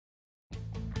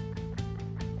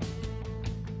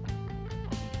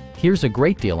Here's a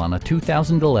great deal on a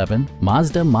 2011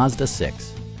 Mazda Mazda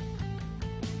 6.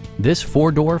 This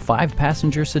four-door,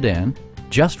 five-passenger sedan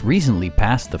just recently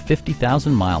passed the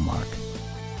 50,000-mile mark.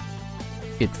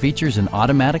 It features an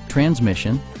automatic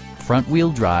transmission,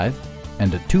 front-wheel drive,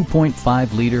 and a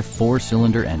 2.5-liter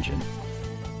four-cylinder engine.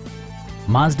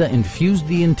 Mazda infused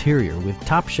the interior with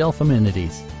top-shelf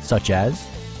amenities such as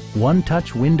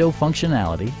one-touch window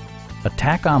functionality, a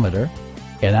tachometer,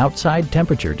 an outside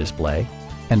temperature display,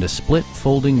 and a split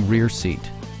folding rear seat.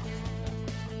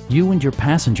 You and your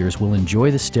passengers will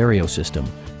enjoy the stereo system,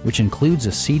 which includes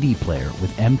a CD player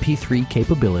with MP3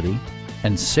 capability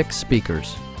and 6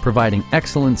 speakers, providing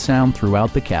excellent sound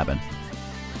throughout the cabin.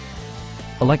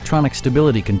 Electronic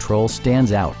stability control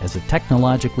stands out as a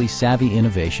technologically savvy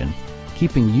innovation,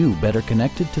 keeping you better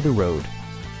connected to the road.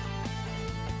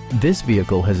 This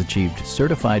vehicle has achieved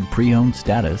certified pre-owned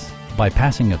status by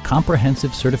passing a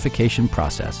comprehensive certification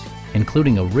process,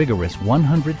 including a rigorous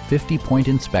 150-point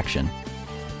inspection.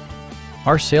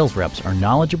 Our sales reps are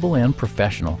knowledgeable and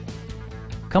professional.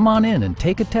 Come on in and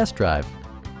take a test drive.